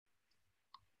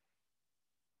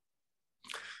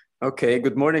Okay,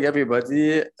 good morning,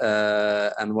 everybody,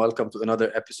 and welcome to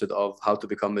another episode of How to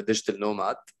Become a Digital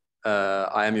Nomad.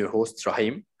 I am your host,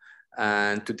 Rahim,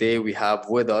 and today we have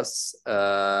with us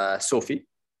Sophie.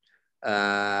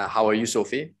 How are you,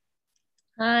 Sophie?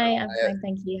 Hi, I'm fine,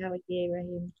 thank you. How are you,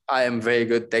 Rahim? I am very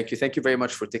good, thank you. Thank you very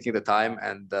much for taking the time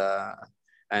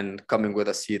and coming with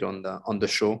us here on the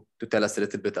show to tell us a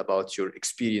little bit about your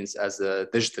experience as a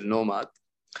digital nomad.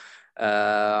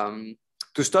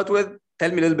 To start with, tell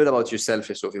me a little bit about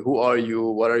yourself, Sophie. Who are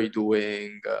you? What are you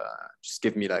doing? Just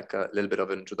give me like a little bit of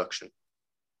an introduction.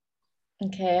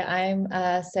 Okay, I'm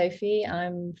Sophie.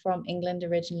 I'm from England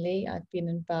originally. I've been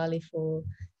in Bali for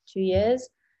 2 years.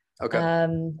 Okay.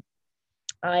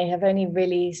 I have only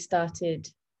really started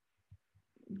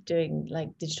doing like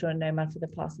digital nomad for the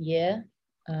past year,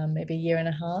 maybe a year and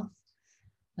a half.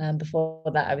 Before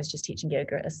that, I was just teaching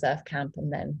yoga at a surf camp,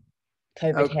 and then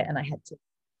COVID hit, and I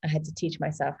had to teach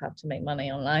myself how to make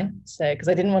money online. So, because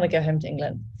I didn't want to go home to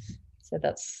England. So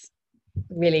that's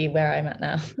really where I'm at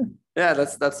now. Yeah,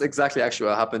 that's exactly actually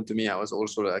what happened to me. I was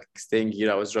also like staying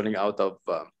here. I was running out of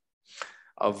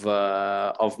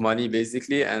money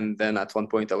basically, and then at one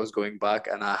point I was going back,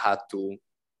 and I had to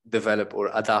develop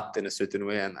or adapt in a certain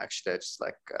way. And actually, I just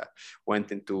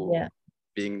went into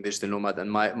being digital nomad.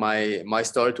 And my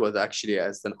start was actually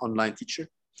as an online teacher.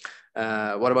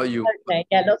 What about you? Okay,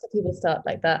 yeah, lots of people start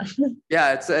like that.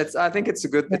 Yeah, it's I think it's a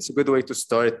good way to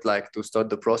start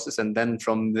the process, and then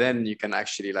from then you can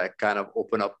actually like kind of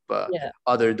open up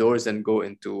other doors and go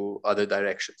into other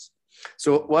directions.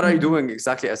 So what are you doing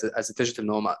exactly as a digital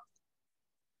nomad?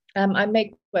 I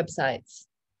make websites.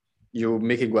 You're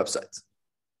making websites?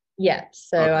 Yeah,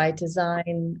 so I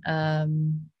design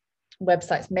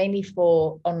websites mainly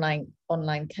for online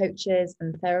coaches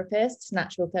and therapists,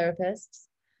 natural therapists.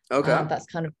 Okay. That's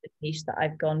kind of the niche that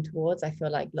I've gone towards. I feel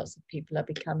like lots of people are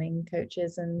becoming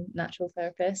coaches and natural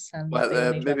therapists. And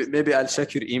well, maybe I'll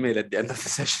check your email at the end of the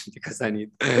session because I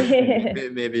need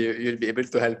maybe you'll be able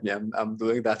to help me. I'm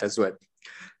doing that as well.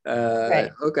 Right.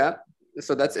 Okay,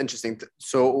 so that's interesting.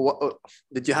 So,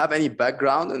 did you have any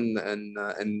background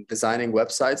in designing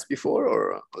websites before,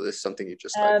 or is this something you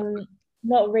just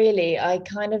Not really. I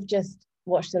kind of just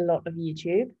watched a lot of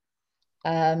YouTube.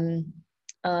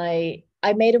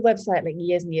 I made a website like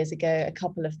years and years ago, a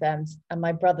couple of them, and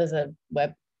my brother's a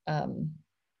web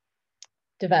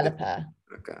developer.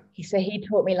 Okay. He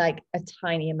taught me like a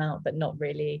tiny amount, but not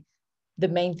really. The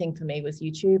main thing for me was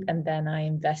YouTube, and then I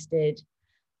invested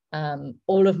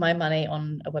all of my money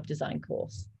on a web design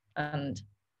course, and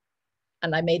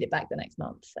I made it back the next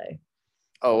month. So.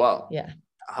 Oh wow! Yeah.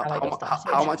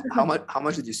 How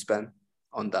much did you spend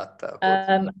on that course?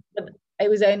 It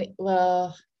was only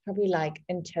probably like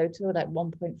in total like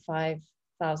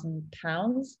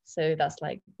 £1,500. So that's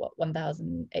like what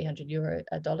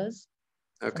 €1,800 dollars.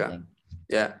 Okay. Something.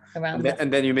 Yeah. Around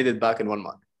and then you made it back in 1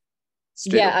 month.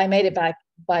 I made it back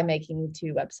by making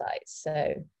 2 websites.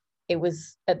 So it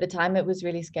was at the time it was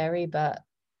really scary, but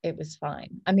it was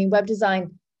fine. I mean, web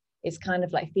design is kind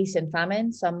of like feast and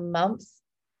famine. Some months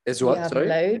is what? Sorry?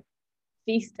 Load.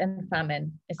 Feast and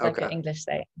famine. It's like an English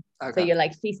saying. Okay. So you're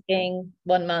like feasting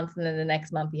 1 month, and then the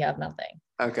next month you have nothing.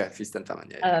 Okay, feast and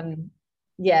famine.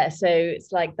 Yeah. So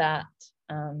it's like that.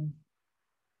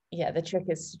 The trick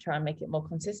is to try and make it more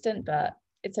consistent, but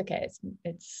it's okay.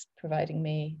 It's providing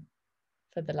me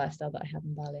for the lifestyle that I have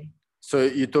in Bali. So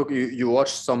you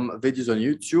watched some videos on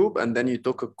YouTube, and then you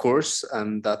took a course,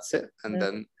 and that's it. And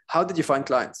then how did you find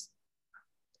clients?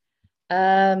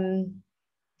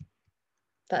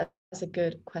 That's a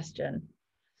good question.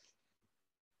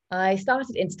 I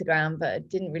started Instagram, but it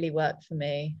didn't really work for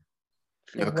me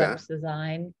for web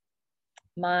design.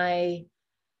 My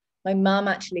mom,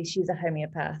 actually, she's a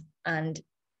homeopath, and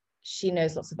she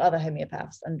knows lots of other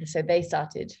homeopaths. And so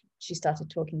she started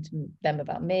talking to them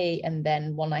about me. And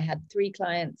then when I had 3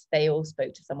 clients, they all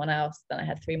spoke to someone else. Then I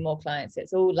had 3 more clients.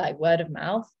 It's all like word of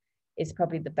mouth is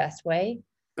probably the best way.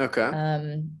 Okay.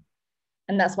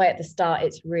 And that's why at the start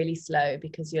it's really slow,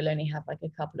 because you'll only have like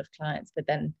a couple of clients, but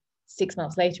then 6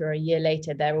 months later or a year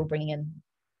later, they're all bringing in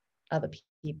other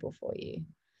people for you.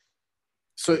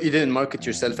 So you didn't market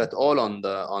yourself at all on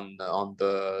the not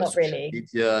social really.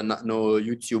 media, no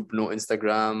YouTube, no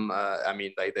Instagram. I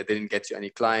mean, like they didn't get you any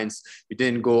clients. You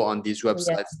didn't go on these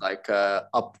websites like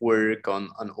Upwork on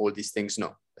all these things.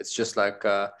 No, it's just like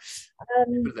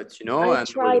people that you know. I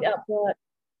tried Upwork.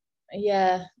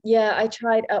 Yeah, I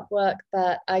tried Upwork,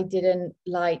 but I didn't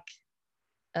like.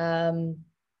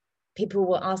 People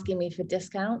were asking me for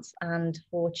discounts and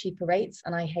for cheaper rates,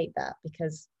 and I hate that,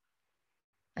 because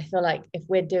I feel like if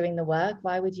we're doing the work,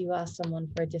 why would you ask someone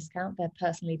for a discount? They're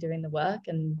personally doing the work,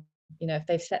 and you know, if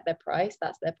they've set their price,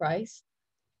 that's their price.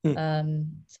 So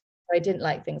I didn't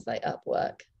like things like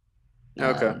Upwork.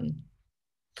 Okay.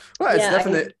 Well, it's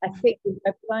definitely. I think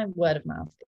applying word of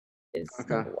mouth is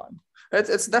number one.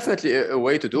 It's definitely a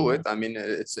way to do it. I mean,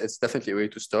 it's definitely a way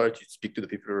to start. You speak to the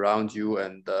people around you,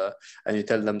 and you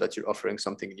tell them that you're offering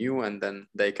something new, and then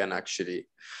they can actually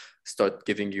start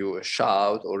giving you a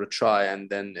shout or a try. And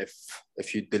then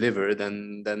if you deliver,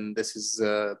 then this is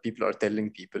people are telling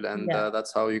people, and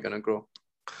that's how you're gonna grow.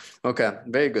 Okay,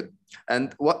 very good.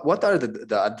 And what are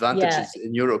the advantages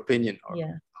in your opinion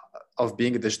of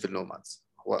being a digital nomad?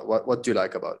 What do you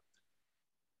like about it?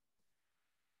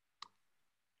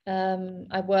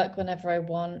 I work whenever I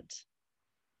want.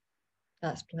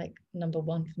 That's like number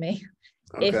one for me.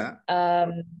 Okay.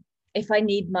 If I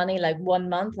need money, like 1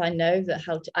 month, I know that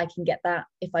I can get that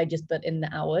if I just put in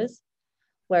the hours.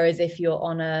 Whereas if you're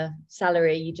on a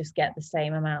salary, you just get the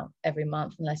same amount every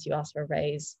month unless you ask for a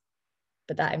raise.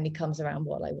 But that only comes around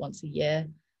like once a year.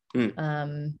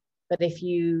 But if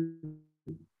you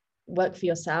work for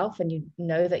yourself and you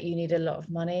know that you need a lot of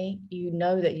money, you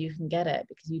know that you can get it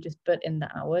because you just put in the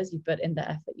hours, you put in the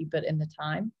effort, you put in the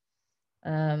time.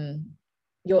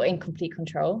 You're in complete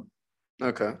control.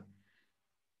 Okay.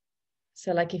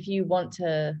 So like if you want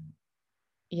to,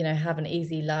 you know, have an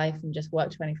easy life and just work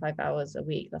 25 hours a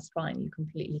week, that's fine. You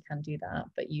completely can do that,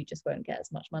 but you just won't get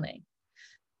as much money.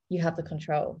 You have the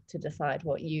control to decide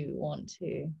what you want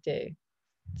to do.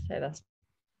 So that's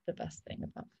the best thing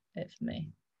about it for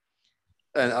me.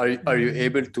 And are you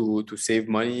able to save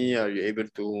money? Are you able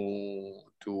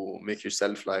to make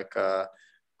yourself like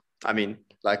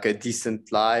like a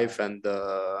decent life and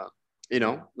you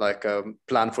know, like a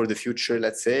plan for the future,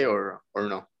 let's say, or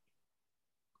no?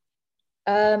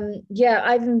 Yeah,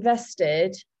 I've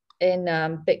invested in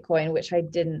Bitcoin, which I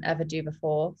didn't ever do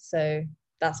before. So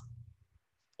that's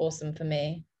awesome for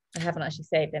me. I haven't actually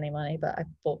saved any money, but I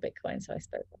bought Bitcoin, so I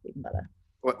suppose that's even better.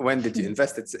 When did you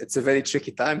invest? It's a very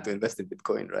tricky time to invest in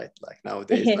Bitcoin, right? Like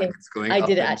nowadays, like it's going I up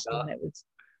did it actually down.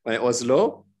 When it was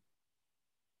low.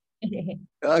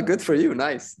 Good for you.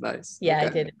 Nice. Yeah, okay. I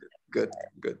did. Good.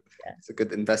 Yeah. It's a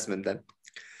good investment then.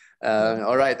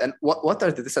 All right. And what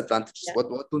are the disadvantages? Yeah.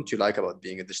 What don't you like about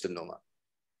being a digital nomad?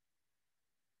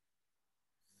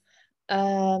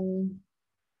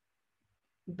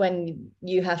 When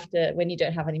you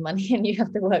don't have any money and you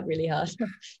have to work really hard.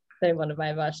 So one of my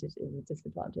advantages is a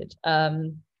disadvantage.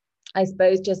 I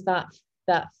suppose just that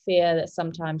fear that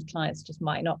sometimes clients just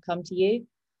might not come to you,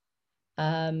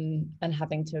 and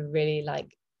having to really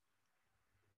like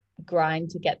grind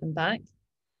to get them back.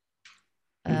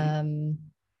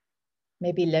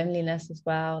 Maybe loneliness as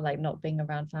well, like not being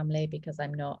around family because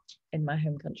I'm not in my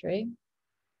home country.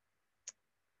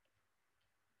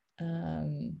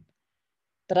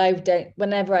 But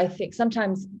whenever I think,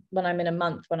 sometimes when I'm in a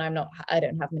month when I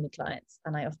don't have many clients,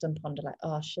 and I often ponder like,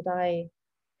 oh, should I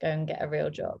go and get a real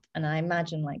job? And I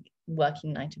imagine like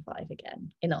working 9 to 5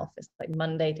 again in the office, like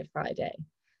Monday to Friday.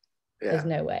 Yeah. There's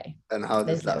no way. And how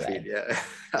does that feel? Yeah,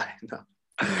 I know.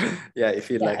 Yeah, you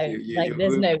feel like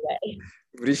there's no way.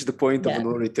 Reach the point of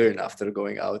no return after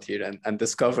going out here and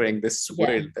discovering this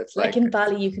world that's like in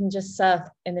Bali, you can just surf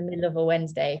in the middle of a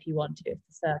Wednesday if you want to, if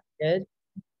the surf is good.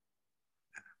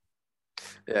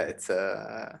 Yeah, it's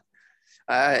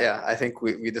I think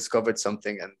we discovered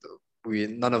something, and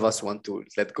none of us want to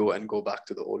let go and go back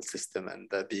to the old system and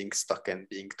being stuck and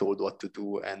being told what to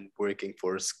do and working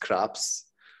for scraps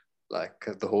like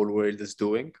the whole world is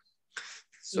doing.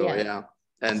 So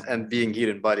and being here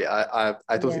in Bali, I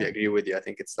totally agree with you. I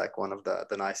think it's like one of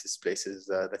the nicest places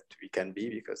that we can be,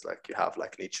 because like you have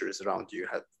like nature is around you,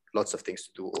 have lots of things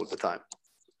to do all the time.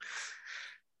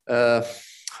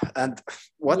 And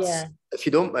if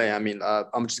you don't, I mean,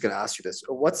 I'm just gonna ask you this: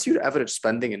 what's your average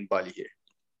spending in Bali here?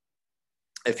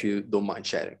 If you don't mind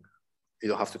sharing, you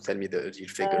don't have to tell me the real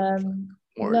figure.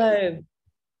 No.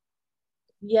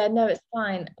 Yeah, no, it's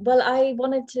fine. Well, I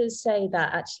wanted to say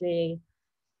that actually.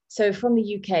 So from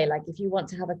the UK, like if you want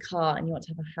to have a car and you want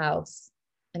to have a house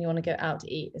and you want to go out to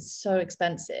eat, it's so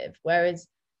expensive. Whereas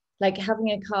like having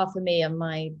a car for me in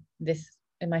my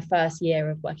first year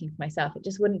of working for myself, it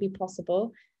just wouldn't be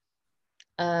possible.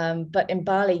 But in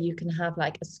Bali, you can have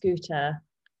like a scooter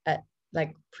at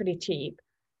like pretty cheap.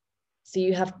 So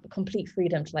you have complete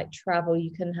freedom to like travel.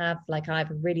 You can have like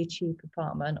either a really cheap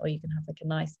apartment or you can have like a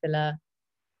nice villa.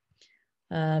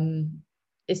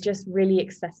 It's just really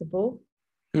accessible.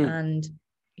 And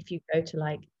if you go to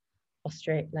like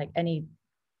Australia, like any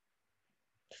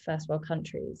first world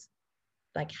countries,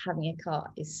 like having a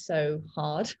car is so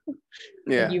hard.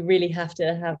 You really have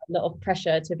to have a lot of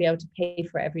pressure to be able to pay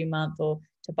for it every month or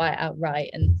to buy it outright.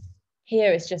 And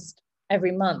here it's just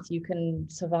every month you can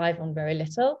survive on very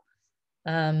little.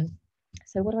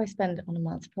 So what do I spend on a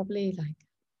month? Probably like,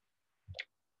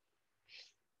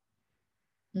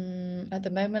 at the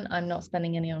moment, I'm not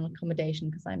spending any on accommodation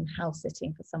because I'm house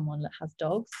sitting for someone that has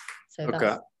dogs. So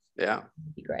that's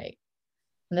would be great.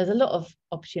 And there's a lot of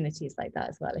opportunities like that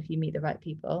as well if you meet the right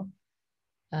people.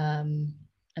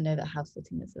 I know that house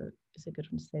sitting is a good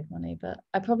one to save money, but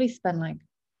I probably spend like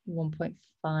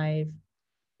 1.5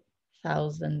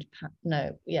 thousand,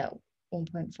 no, yeah,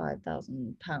 1.5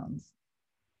 thousand pounds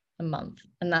a month,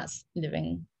 and that's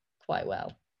living quite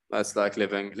well. That's like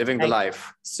living the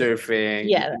life, surfing,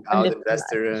 eating out in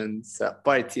restaurants,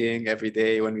 partying every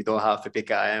day when we don't have to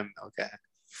pick IM. Okay.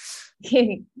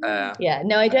 Yeah,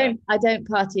 no, I don't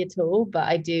party at all, but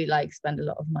I do like spend a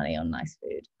lot of money on nice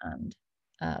food and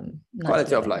nice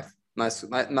quality of life. Nice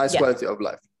quality of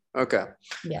life. Okay.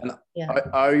 Yeah.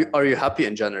 Are you happy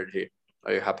in general here?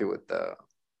 Are you happy with the?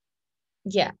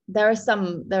 Yeah, there are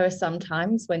some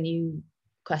times when you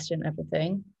question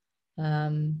everything,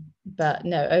 but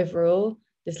no, overall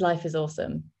this life is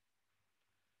awesome.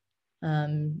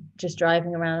 Just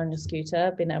driving around on your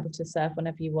scooter, being able to surf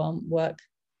whenever you want, work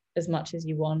as much as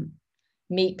you want,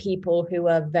 meet people who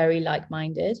are very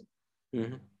like-minded.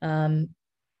 Mm-hmm.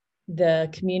 The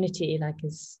community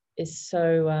is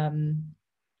so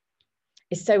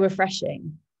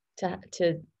refreshing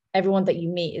to everyone that you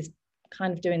meet is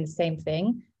kind of doing the same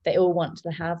thing. They all want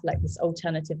to have like this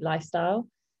alternative lifestyle.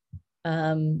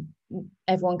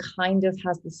 Everyone kind of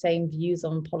has the same views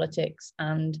on politics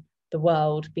and the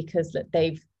world because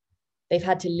they've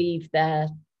had to leave their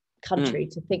country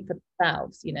to think for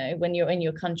themselves. You know, when you're in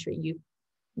your country,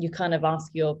 you kind of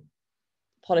ask your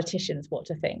politicians what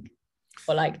to think,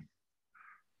 or like,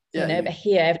 but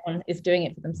here everyone is doing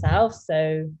it for themselves.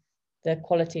 So the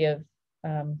quality of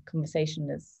conversation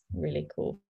is really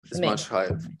cool. It's much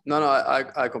higher. No,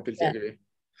 I completely agree.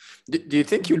 Do you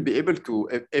think you'll be able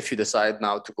to, if you decide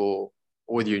now to go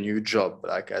with your new job,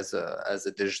 like as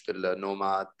a digital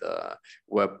nomad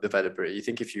web developer, you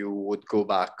think if you would go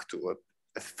back to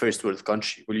a first world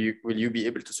country, will you be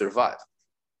able to survive?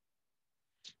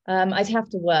 I'd have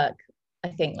to work, I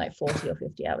think, like 40 or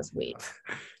 50 hours a week.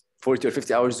 40 or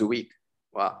 50 hours a week.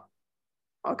 Wow.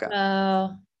 Okay.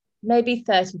 Maybe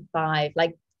 35.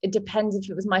 Like, it depends. If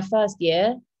it was my first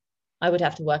year, I would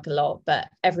have to work a lot, but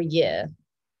every year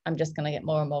I'm just going to get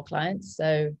more and more clients.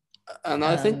 So, and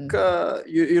I think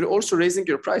you're also raising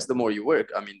your price the more you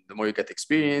work. I mean, the more you get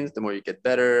experience, the more you get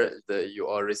better, you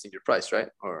are raising your price, right?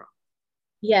 Or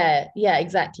yeah,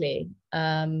 exactly.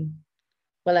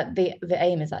 Well, the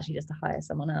aim is actually just to hire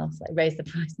someone else, like raise the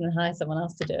price and then hire someone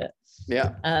else to do it.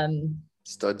 Yeah.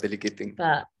 Start delegating.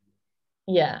 But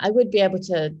yeah, I would be able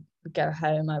to go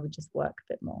home. I would just work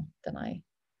a bit more than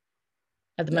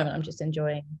at the moment. I'm just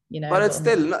enjoying, But it's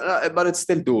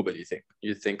still doable.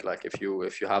 You think like if you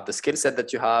have the skill set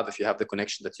that you have, if you have the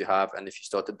connection that you have, and if you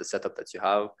started the setup that you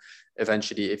have,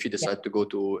 eventually, if you decide to go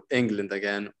to England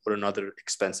again or another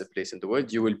expensive place in the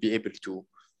world, you will be able to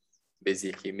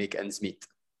basically make ends meet.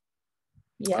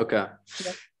 Yeah. Okay.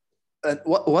 Yeah. And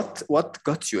what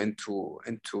got you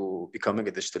into becoming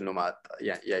a digital nomad?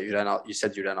 Yeah. You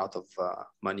said you ran out of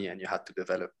money and you had to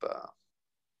develop.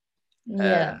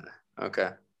 Okay.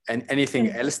 And anything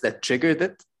else that triggered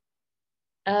it?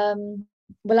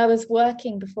 Well, I was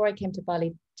working before I came to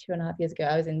Bali 2.5 years ago.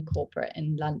 I was in corporate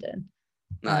in London.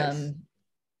 Nice.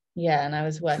 And I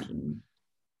was working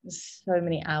so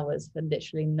many hours for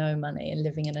literally no money and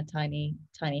living in a tiny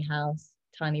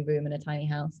room in a tiny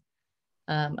house,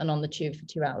 and on the tube for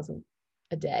 2 hours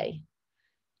a day.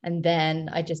 And then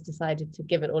I just decided to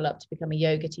give it all up to become a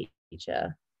yoga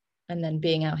teacher. And then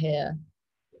being out here,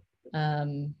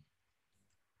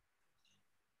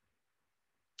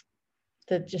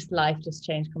 life just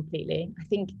changed completely.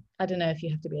 I don't know if you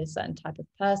have to be a certain type of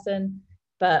person,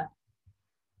 but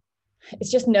it's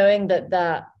just knowing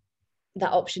that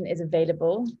option is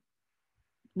available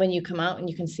when you come out and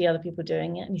you can see other people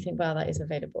doing it and you think, wow, that is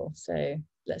available. So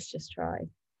let's just try.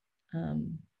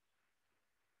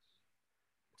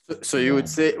 So you would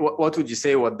say, what would you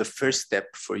say was the first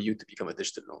step for you to become a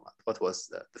digital nomad? What was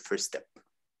the first step?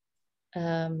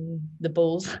 The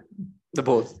balls. The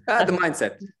balls. The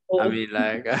mindset. I mean,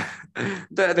 like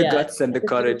the guts and the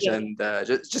courage and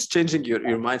just changing your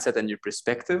mindset and your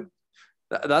perspective.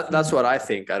 That's what I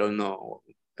think. I don't know.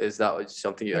 Is that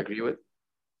something you agree with?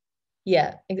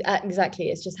 Yeah, exactly.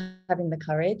 It's just having the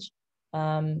courage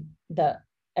that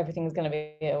everything's going to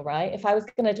be all right. If I was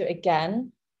going to do it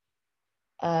again,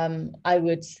 I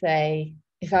would say,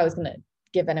 if I was going to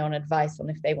give anyone advice on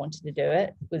if they wanted to do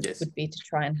it, would be to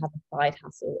try and have a side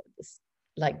hustle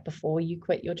like before you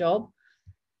quit your job.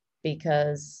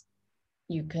 because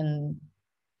you can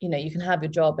have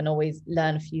your job and always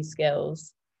learn a few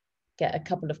skills, get a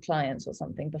couple of clients or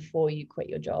something before you quit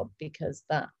your job, because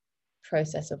that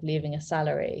process of leaving a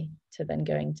salary to then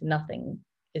going to nothing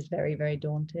is very, very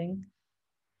daunting.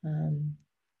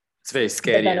 It's very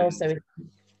scary. But then also,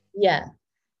 yeah,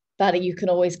 but you can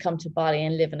always come to Bali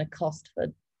and live in a cost for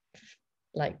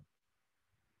like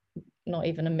not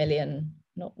even $1 million,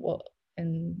 not what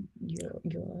in your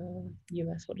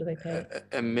US, what do they pay?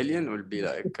 $1 million will be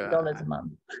like $50 a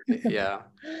month. Yeah,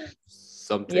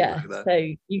 something like that. So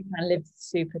you can live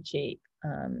super cheap.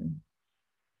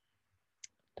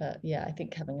 But yeah, I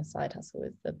think having a side hustle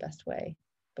is the best way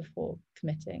before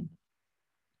committing.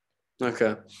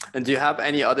 Okay. And do you have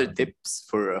any other tips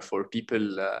for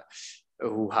people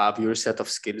who have your set of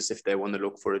skills if they want to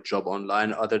look for a job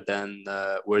online, other than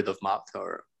word of mouth,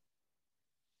 or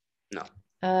no?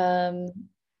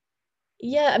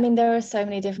 Yeah, I mean, there are so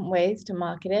many different ways to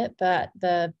market it, but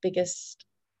the biggest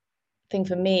thing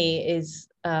for me is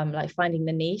like finding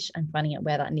the niche and finding out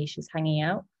where that niche is hanging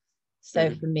out.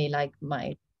 So for me, like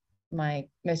my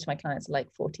most of my clients are like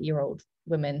 40-year-old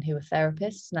women who are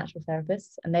therapists, natural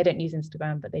therapists, and they don't use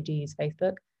Instagram, but they do use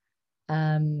Facebook.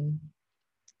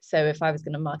 So if I was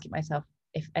going to market myself,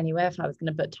 if I was going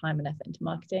to put time and effort into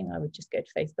marketing, I would just go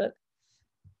to Facebook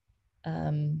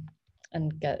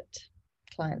and get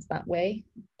clients that way.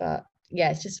 But yeah,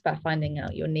 it's just about finding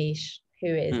out your niche, who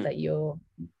it is that who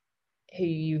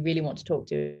you really want to talk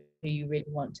to, who you really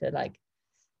want to like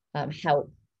help.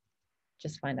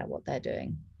 Just find out what they're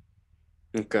doing.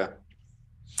 Okay.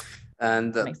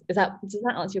 And does that answer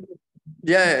your question?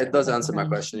 Yeah, it does answer my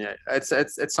question. Yeah,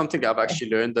 it's something I've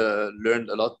actually learned a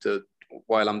lot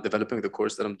while I'm developing the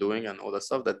course that I'm doing and all that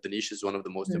stuff, that the niche is one of the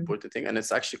most important thing. And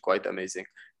it's actually quite amazing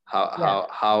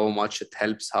how much it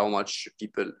helps, how much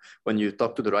people, when you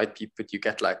talk to the right people, you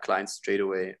get like clients straight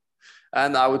away.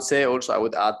 And I would say also, I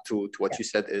would add to what you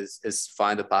said is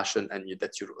find a passion and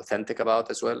that you're authentic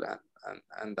about as well.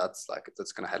 And that's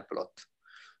going to help a lot.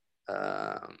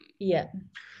 Yeah.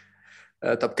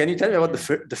 Can you tell me about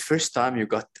the first time you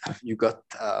got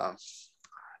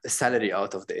a salary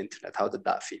out of the internet? How did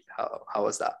that feel? How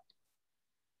was that?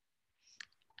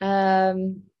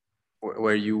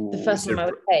 Were you the first time I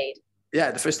was paid?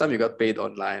 Yeah, the first time you got paid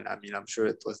online. I mean, I'm sure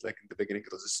it was like in the beginning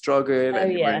it was a struggle,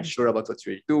 and you weren't sure about what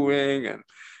you were doing,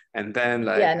 and then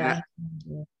like I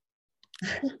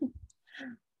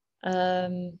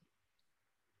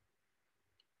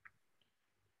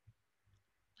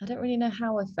don't really know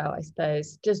how I felt. I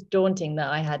suppose just daunting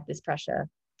that I had this pressure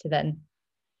to then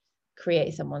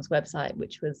create someone's website,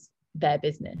 which was their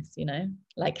business,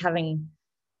 like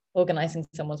organizing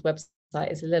someone's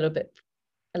website is a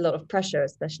lot of pressure,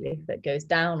 especially if it goes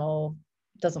down or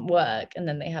doesn't work, and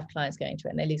then they have clients going to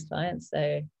it and they lose clients.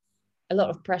 So a lot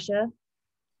of pressure.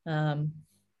 And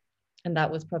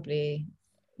that was probably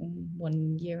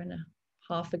 1.5 years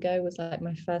ago was like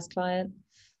my first client.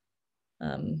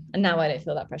 And now I don't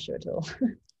feel that pressure at all.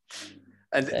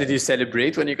 And did you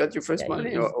celebrate when you got your first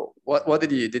money? Or what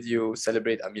did you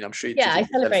celebrate? I mean, I'm sure I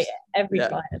celebrate every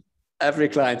client. Every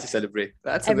client you celebrate.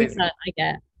 That's every amazing. client I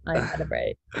get, I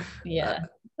celebrate. Yeah.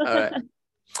 All right.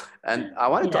 And I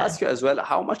wanted to ask you as well,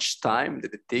 how much time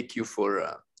did it take you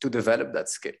to develop that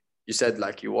skill? You said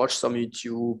like you watched some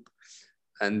YouTube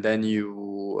and then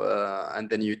you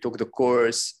took the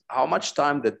course. How much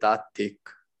time did that take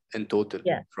in total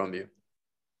from you?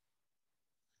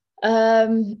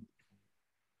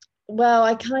 Well,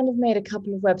 I kind of made a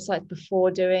couple of websites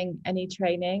before doing any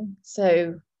training.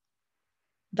 So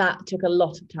that took a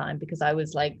lot of time because I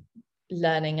was like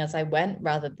learning as I went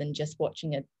rather than just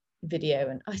watching a video.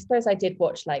 And I suppose I did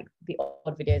watch like the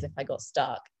odd videos if I got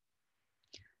stuck.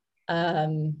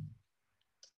 But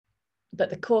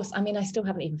the course, I mean, I still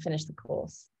haven't even finished the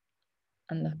course.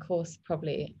 And the course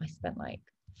probably, I spent like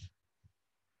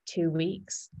 2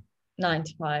 weeks, 9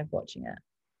 to 5 watching it.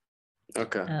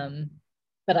 Okay.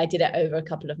 But I did it over a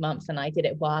couple of months and I did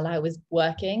it while I was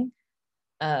working.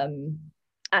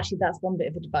 Actually, that's one bit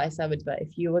of advice I would, but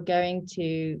if you were going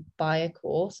to buy a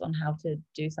course on how to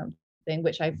do something,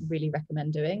 which I really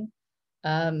recommend doing,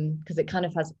 because it kind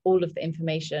of has all of the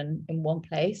information in one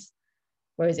place.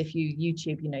 Whereas if you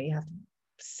YouTube, you have to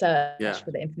search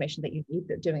for the information that you need,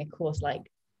 but doing a course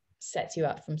like sets you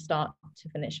up from start to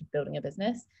finish of building a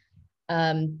business.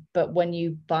 But when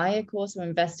you buy a course or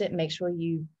invest it, make sure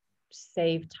you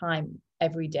save time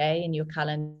every day in your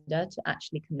calendar to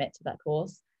actually commit to that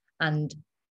course and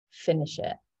finish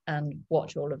it and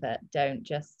watch all of it. Don't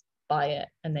just buy it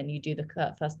and then you do the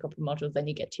first couple of modules, then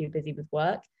you get too busy with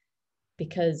work,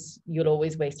 because you'll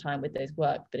always waste time with those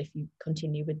work. But if you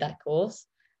continue with that course,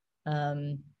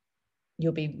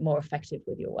 you'll be more effective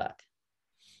with your work.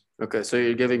 Okay, so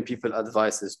you're giving people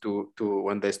advices to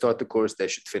when they start the course, they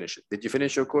should finish it. Did you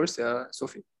finish your course,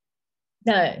 Sophie?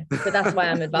 No, but that's why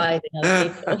I'm advising other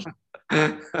people.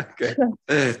 Okay. Don't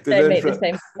make the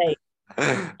same mistake.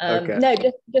 Okay. No,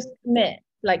 just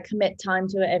commit time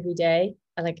to it every day,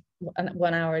 like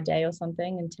 1 hour a day or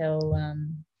something until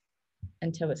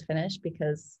it's finished,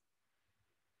 because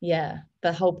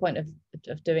the whole point of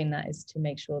doing that is to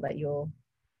make sure that you're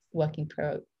working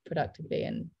productively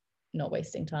and not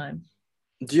wasting time.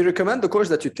 Do you recommend the course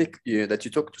that you took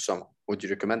to someone? Would you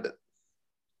recommend it?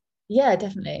 Yeah,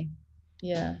 definitely.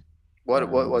 Yeah. What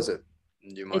was it?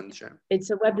 Do you mind sharing?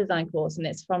 It's a web design course, and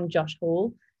it's from Josh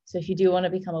Hall. So if you do want to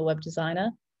become a web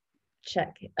designer,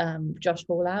 check Josh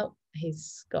Hall out.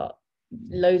 He's got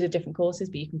loads of different courses,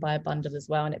 but you can buy a bundle as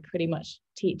well, and it pretty much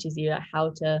teaches you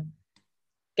how to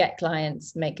get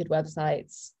clients, make good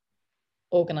websites,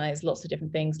 organize lots of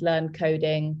different things, learn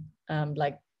coding,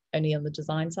 like only on the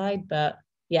design side. But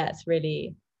yeah, it's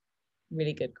really,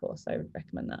 really good course. I would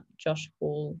recommend that.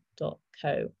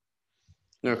 joshhall.co.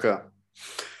 Okay.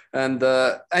 And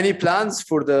any plans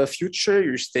for the future?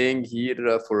 You're staying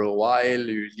here for a while,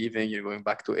 you're leaving, you're going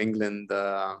back to England.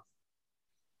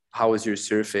 How is your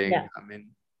surfing? Yeah. I mean,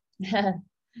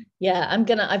 yeah,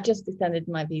 I've just extended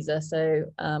my visa, so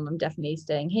I'm definitely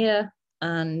staying here.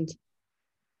 And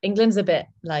England's a bit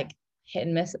like hit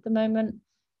and miss at the moment.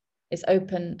 It's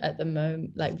open at the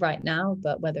moment, like right now,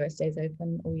 but whether it stays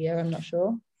open all year, I'm not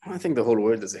sure. I think the whole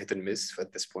world is a hit and miss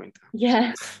at this point.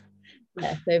 Yeah.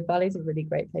 Yeah, so Bali's a really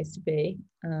great place to be.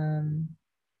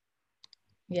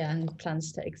 Yeah, and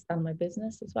plans to expand my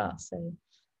business as well. So,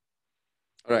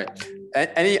 all right.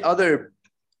 Any other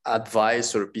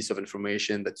advice or piece of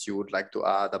information that you would like to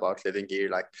add about living here,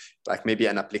 like maybe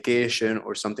an application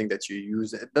or something that you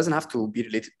use? It doesn't have to be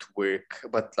related to work,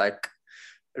 but like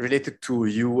related to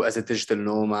you as a digital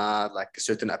nomad, like a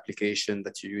certain application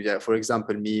that you use. For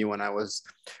example, me, when I was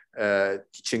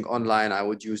teaching online, I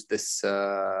would use this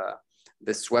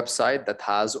website that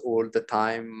has all the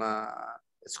time.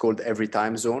 It's called Every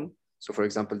Time Zone. So for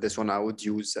example, this one I would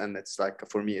use, and it's like,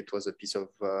 for me, it was a piece of,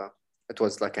 it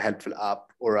was like a helpful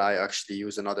app. Or I actually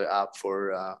use another app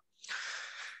for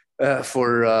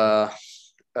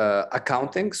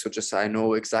accounting. So just I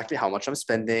know exactly how much I'm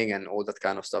spending and all that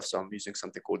kind of stuff. So I'm using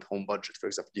something called Home Budget, for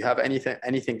example. Do you have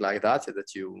anything like that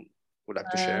you would like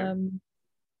to share?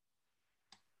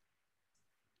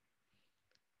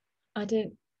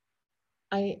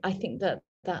 I think that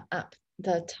app,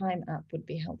 the time app, would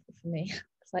be helpful for me.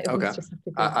 I okay. Just have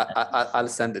to I'll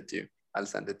send it to you.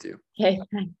 Okay,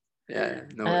 thanks. Yeah,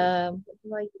 no worries. What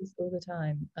do I use all the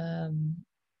time?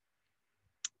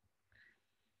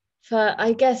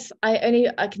 I guess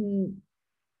I can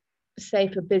say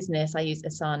for business, I use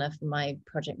Asana for my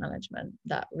project management.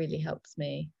 That really helps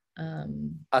me.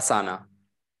 Asana.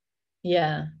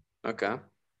 Yeah. Okay.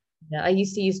 Yeah, I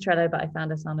used to use Trello, but I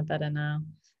found Asana better now.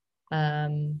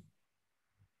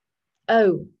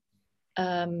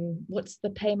 What's the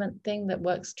payment thing that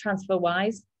works?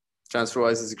 TransferWise.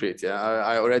 TransferWise is great. Yeah,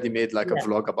 I already made like a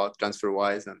vlog about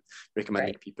TransferWise and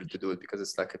recommending people to do it, because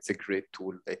it's a great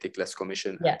tool. They take less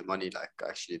commission, and the money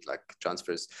actually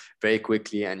transfers very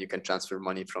quickly, and you can transfer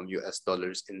money from US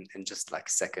dollars in just like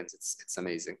seconds. It's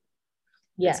amazing.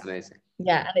 Yeah, it's amazing.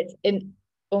 Yeah, and it's in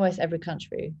almost every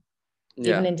country.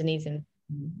 Even Indonesian,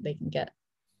 they can get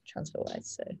TransferWise.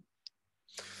 So.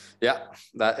 Yeah,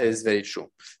 that is very true.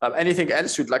 Anything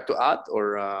else you'd like to add,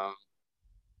 or?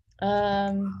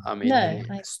 I mean, no,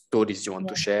 stories you want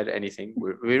to share? Anything?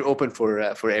 We're open for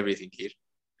everything here.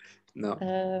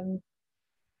 No.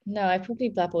 No, I probably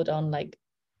babbled on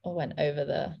or went over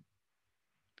the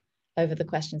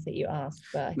questions that you asked.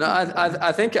 But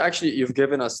I think actually you've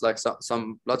given us like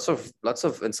some lots of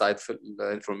insightful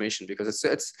information, because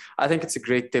I think it's a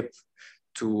great tip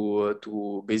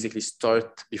to basically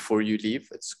start before you leave.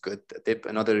 It's a good tip.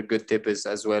 Another good tip is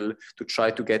as well to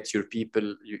try to get your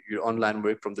online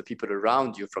work from the people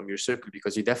around you, from your circle,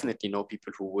 because you definitely know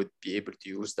people who would be able to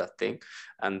use that thing,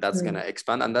 and that's going to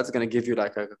expand, and that's going to give you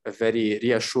like a very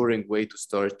reassuring way to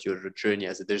start your journey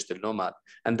as a digital nomad.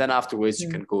 And then afterwards you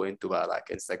can go into like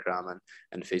Instagram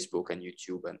and Facebook and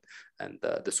YouTube and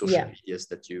the social medias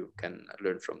that you can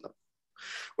learn from them.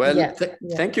 Well,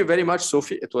 thank you very much,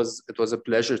 Sophie. It was a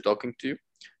pleasure talking to you,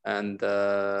 and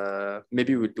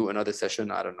maybe we'll do another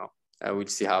session. I don't know. We'll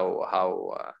see how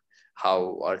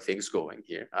are things going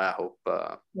here. I hope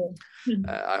to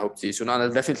see you soon. And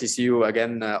I'll definitely see you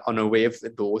again on a wave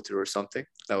in the water or something.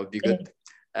 That would be good.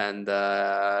 And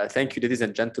thank you, ladies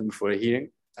and gentlemen, for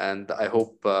And I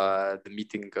hope the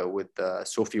meeting with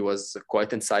Sophie was quite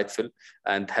insightful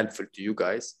and helpful to you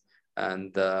guys.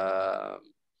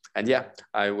 And yeah,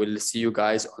 I will see you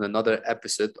guys on another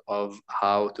episode of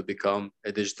How to Become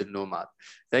a Digital Nomad.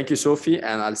 Thank you, Sophie,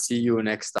 and I'll see you next time.